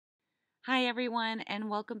Hi everyone,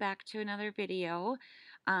 and welcome back to another video.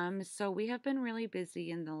 So we have been really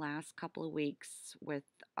busy in the last couple of weeks with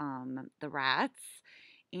the rats,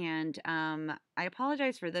 and I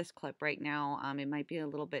apologize for this clip right now. It might be a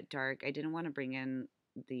little bit dark. I didn't want to bring in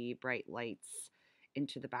the bright lights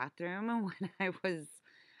into the bathroom when I was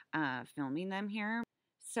filming them here.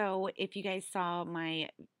 So if you guys saw my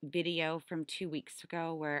video from 2 weeks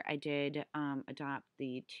ago where I did adopt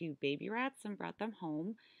the two baby rats and brought them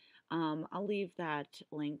home, I'll leave that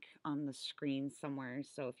link on the screen somewhere.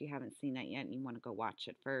 So if you haven't seen that yet and you want to go watch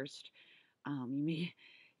it first, you may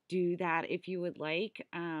do that if you would like.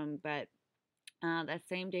 But that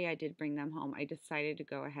same day I did bring them home, I decided to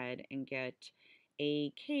go ahead and get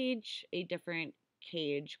a cage, a different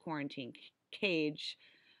cage, quarantine cage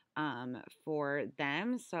for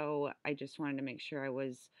them. So I just wanted to make sure I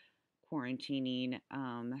was quarantining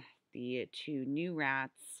the two new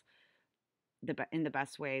rats in the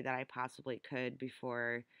best way that I possibly could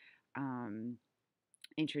before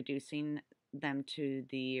introducing them to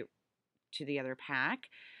the other pack.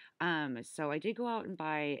 So I did go out and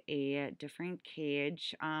buy a different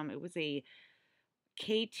cage. It was a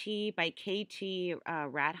KT by KT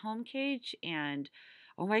rat home cage, and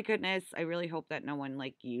oh my goodness, I really hope that no one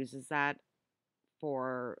like uses that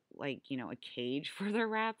for like a cage for their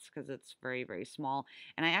rats because it's very very small.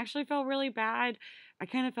 And I actually felt really bad. I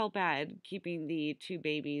kind of felt bad keeping the two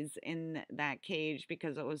babies in that cage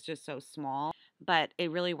because it was just so small, but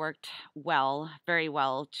it really worked well, very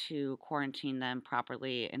well, to quarantine them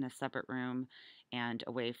properly in a separate room and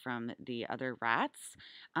away from the other rats.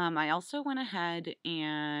 I also went ahead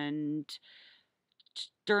and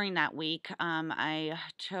during that week, I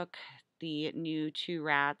took the new two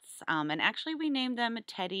rats, and actually we named them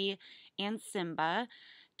Teddy and Simba.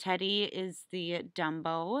 Teddy is the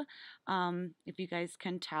Dumbo, if you guys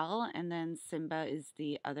can tell, and then Simba is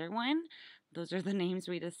the other one. Those are the names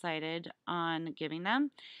we decided on giving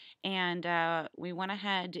them. And we went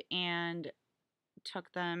ahead and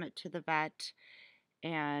took them to the vet,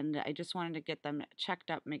 and I just wanted to get them checked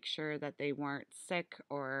up, make sure that they weren't sick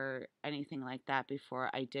or anything like that before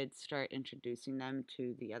I did start introducing them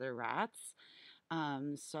to the other rats.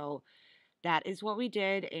 So that is what we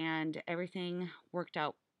did, and everything worked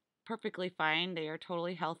out perfectly fine. They are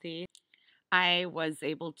totally healthy. I was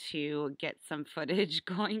able to get some footage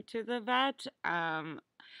going to the vet.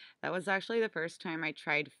 That was actually the first time I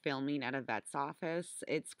tried filming at a vet's office.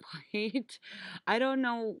 It's quite, I don't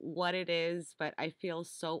know what it is, but I feel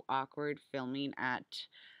so awkward filming at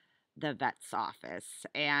the vet's office.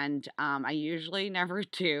 And I usually never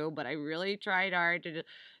do, but I really tried hard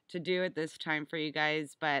to do it this time for you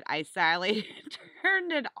guys. But I sadly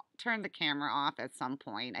turned the camera off at some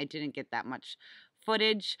point. I didn't get that much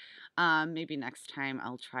footage. Maybe next time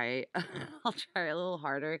I'll try I'll try a little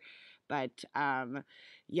harder. But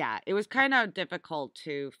yeah, it was kind of difficult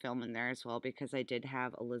to film in there as well because I did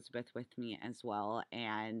have Elizabeth with me as well,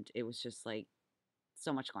 and it was just like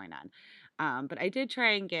so much going on. But I did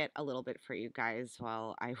try and get a little bit for you guys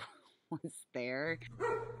while I was there.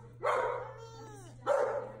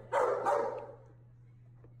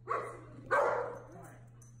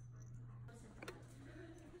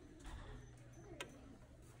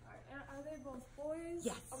 Are they both boys?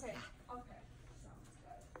 Yes. Okay. Okay. Sounds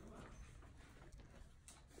good.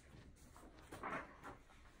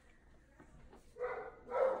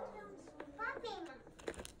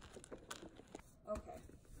 Okay.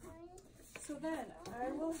 So then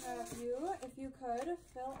I will have you, if you could,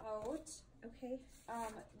 fill out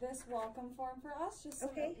this welcome form for us. Just some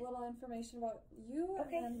little information about you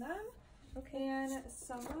and them. Okay. And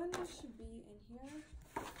someone should be in here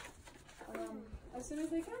as soon as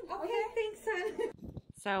they can. Okay, thanks, son.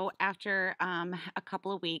 So after a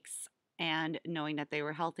couple of weeks and knowing that they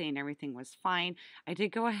were healthy and everything was fine, I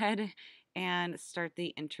did go ahead and start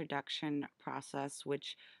the introduction process,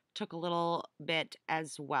 which took a little bit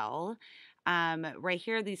as well. Right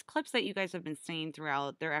here, these clips that you guys have been seeing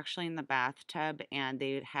throughout, they're actually in the bathtub and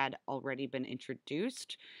they had already been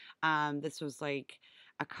introduced. This was like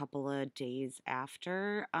a couple of days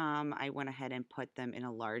after I went ahead and put them in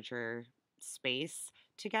a larger space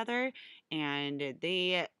together, and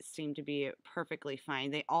they seem to be perfectly fine.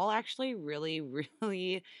 They all actually really,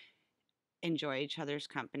 really enjoy each other's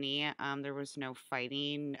company. There was no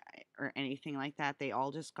fighting or anything like that. They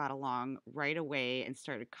all just got along right away and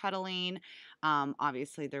started cuddling.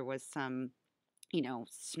 Obviously, there was some,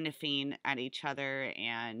 sniffing at each other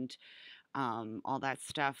and all that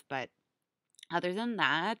stuff, but other than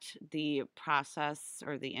that, the process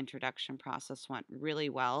or the introduction process went really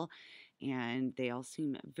well. and they all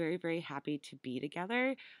seem very, very happy to be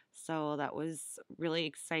together. So that was really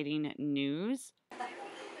exciting news.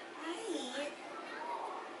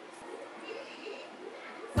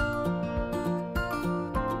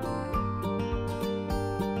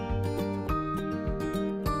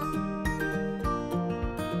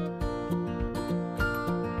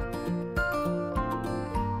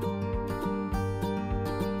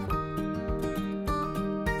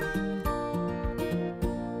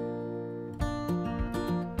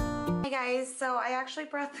 Guys, so I actually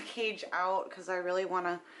brought the cage out because I really want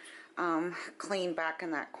to clean back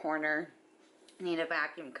in that corner. I need a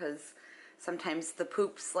vacuum because sometimes the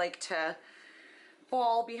poops like to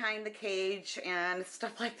fall behind the cage and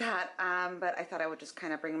stuff like that, but I thought I would just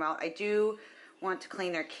kind of bring them out. I do want to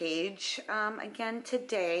clean their cage again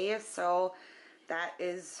today, so that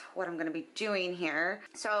is what I'm going to be doing here.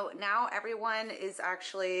 So now everyone is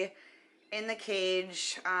actually in the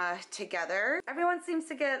cage together. Everyone seems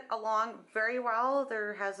to get along very well.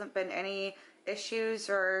 There hasn't been any issues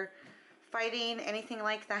or fighting, anything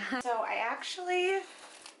like that. So I actually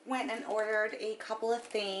went and ordered a couple of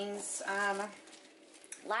things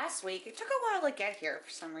last week. It took a while to get here for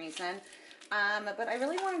some reason, but I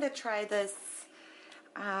really wanted to try this.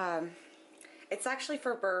 It's actually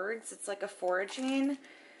for birds. It's like a foraging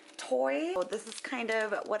toy. So this is kind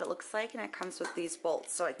of what it looks like, and it comes with these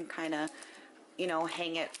bolts so I can kind of, you know,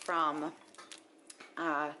 hang it from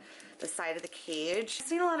the side of the cage. I've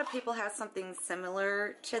seen a lot of people have something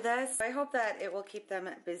similar to this. I hope that it will keep them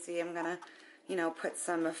busy. I'm gonna, you know, put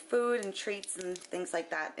some food and treats and things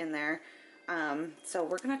like that in there. So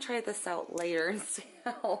we're gonna try this out later and see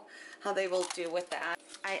how they will do with that.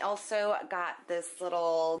 I also got this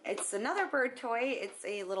little, it's another bird toy. It's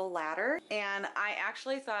a little ladder, and I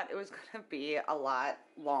actually thought it was gonna be a lot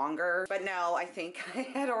longer, but no, I think I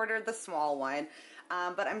had ordered the small one.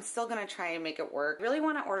 But I'm still gonna try and make it work. Really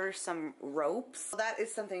wanna order some ropes. That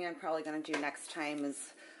is something I'm probably gonna do next time,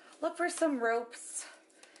 is look for some ropes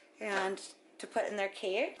and to put in their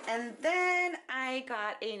cage. And then I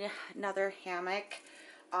got another hammock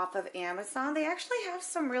off of Amazon. They actually have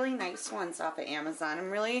some really nice ones off of Amazon.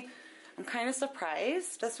 I'm kind of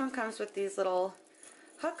surprised. This one comes with these little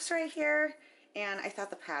hooks right here, and I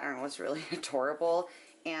thought the pattern was really adorable,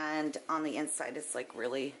 and on the inside it's like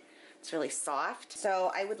it's really soft.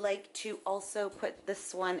 So I would like to also put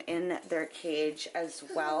this one in their cage as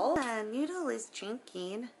well. And Noodle is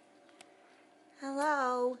drinking.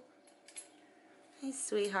 Hello. Hey,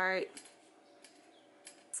 sweetheart.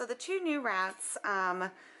 So the two new rats,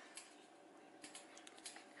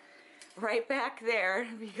 right back there,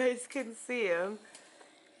 if you guys can see them.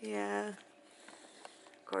 Yeah.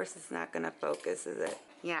 Of course, it's not gonna focus, is it?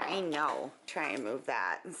 Yeah, I know. Try and move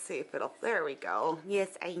that and see if it'll, there we go.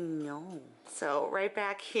 Yes, I know. So right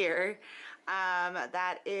back here,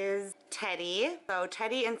 that is Teddy. So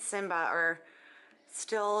Teddy and Simba are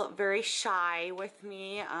still very shy with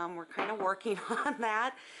me. We're kind of working on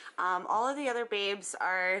that. All of the other babes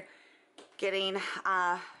are getting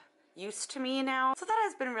used to me now, so that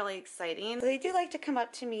has been really exciting. They do like to come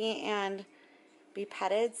up to me and be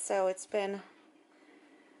petted, so it's been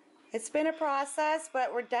a process,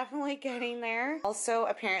 but we're definitely getting there. Also,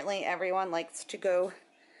 apparently everyone likes to go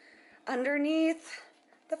underneath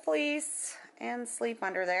the fleece and sleep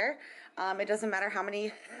under there. It doesn't matter how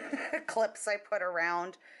many clips I put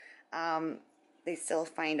around, they still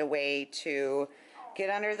find a way to get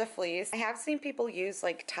under the fleece. I have seen people use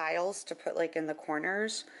like tiles to put like in the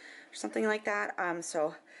corners or something like that.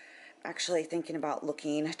 So actually thinking about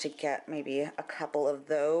looking to get maybe a couple of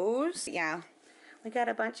those. Yeah, we got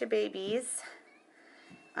a bunch of babies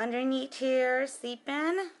underneath here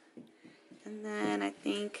sleeping. And then I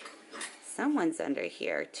think someone's under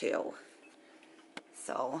here too.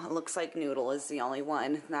 So it looks like Noodle is the only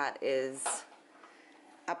one that is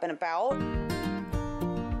up and about.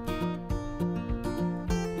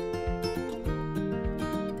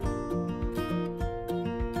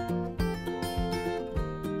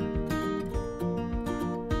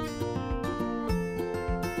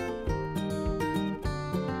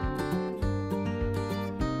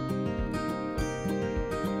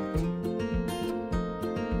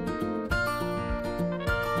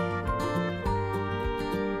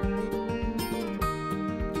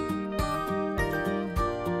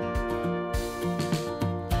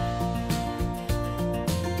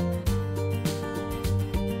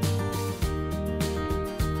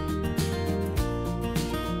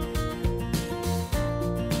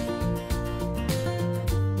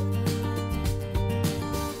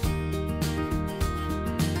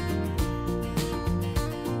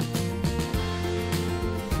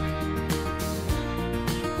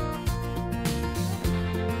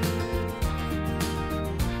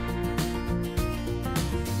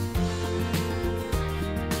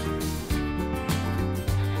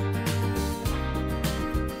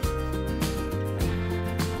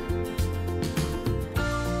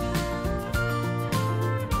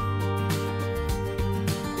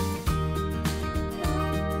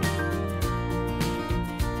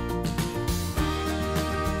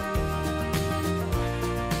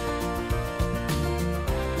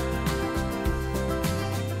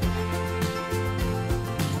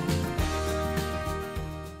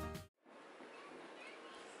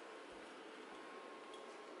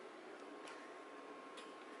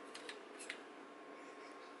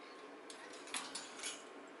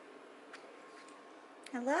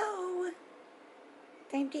 Hello.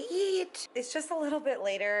 Time to eat. It's just a little bit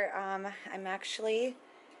later. I'm actually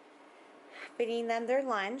feeding them their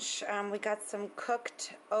lunch. We got some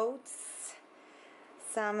cooked oats,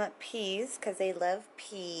 some peas because they love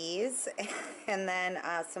peas, and then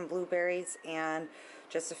some blueberries and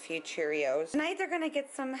just a few Cheerios. Tonight they're gonna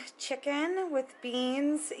get some chicken with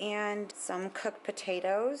beans and some cooked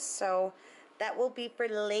potatoes, so that will be for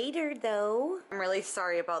later though. I'm really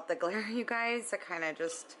sorry about the glare, you guys. I kind of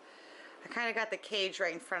got the cage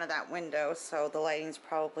right in front of that window, so the lighting's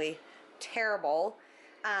probably terrible.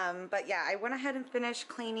 But yeah, I went ahead and finished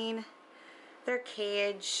cleaning their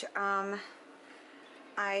cage.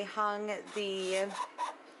 I hung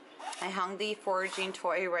the foraging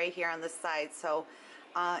toy right here on the side, so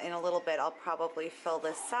in a little bit I'll probably fill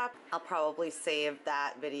this up. I'll probably save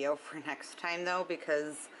that video for next time though,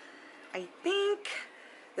 because I think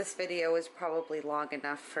this video is probably long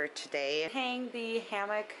enough for today. Hang the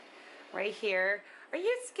hammock right here. Are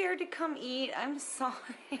you scared to come eat? I'm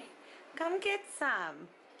sorry. Come get some.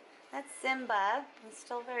 That's Simba. He's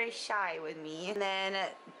still very shy with me. And then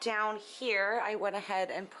down here, I went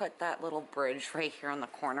ahead and put that little bridge right here on the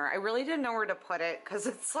corner. I really didn't know where to put it because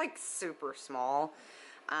it's like super small.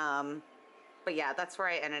 But yeah, that's where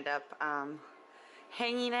I ended up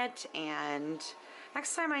hanging it. And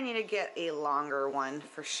next time I need to get a longer one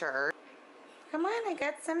for sure. Come on, I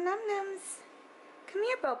got some num-nums. Come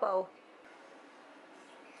here, Bobo.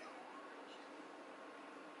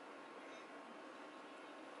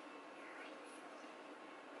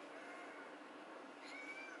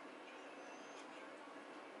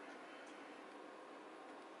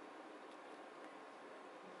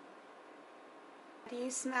 Do you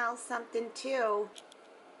smell something too?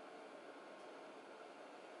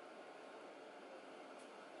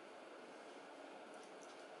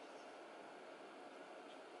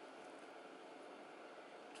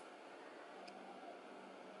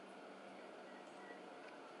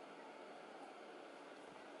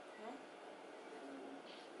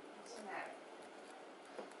 What's the matter?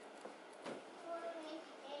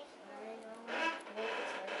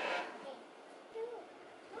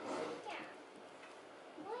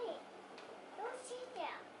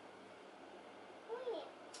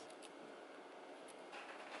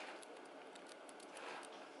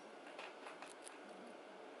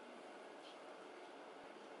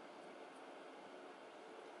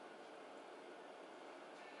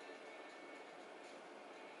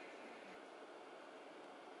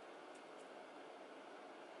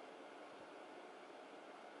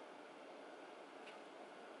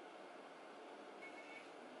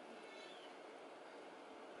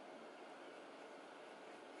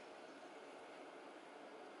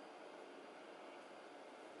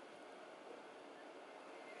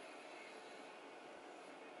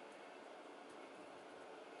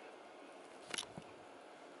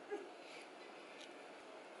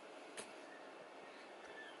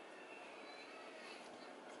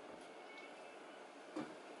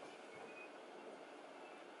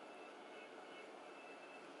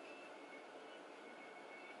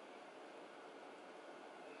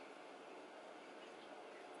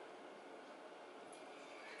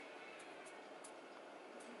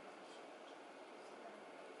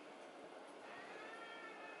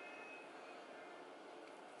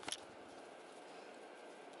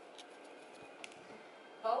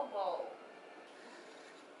 Bobo.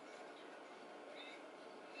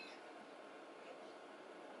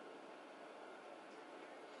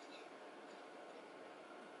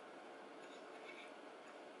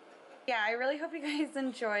 Yeah, I really hope you guys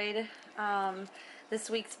enjoyed this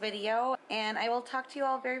week's video, and I will talk to you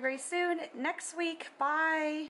all very, very soon next week. Bye!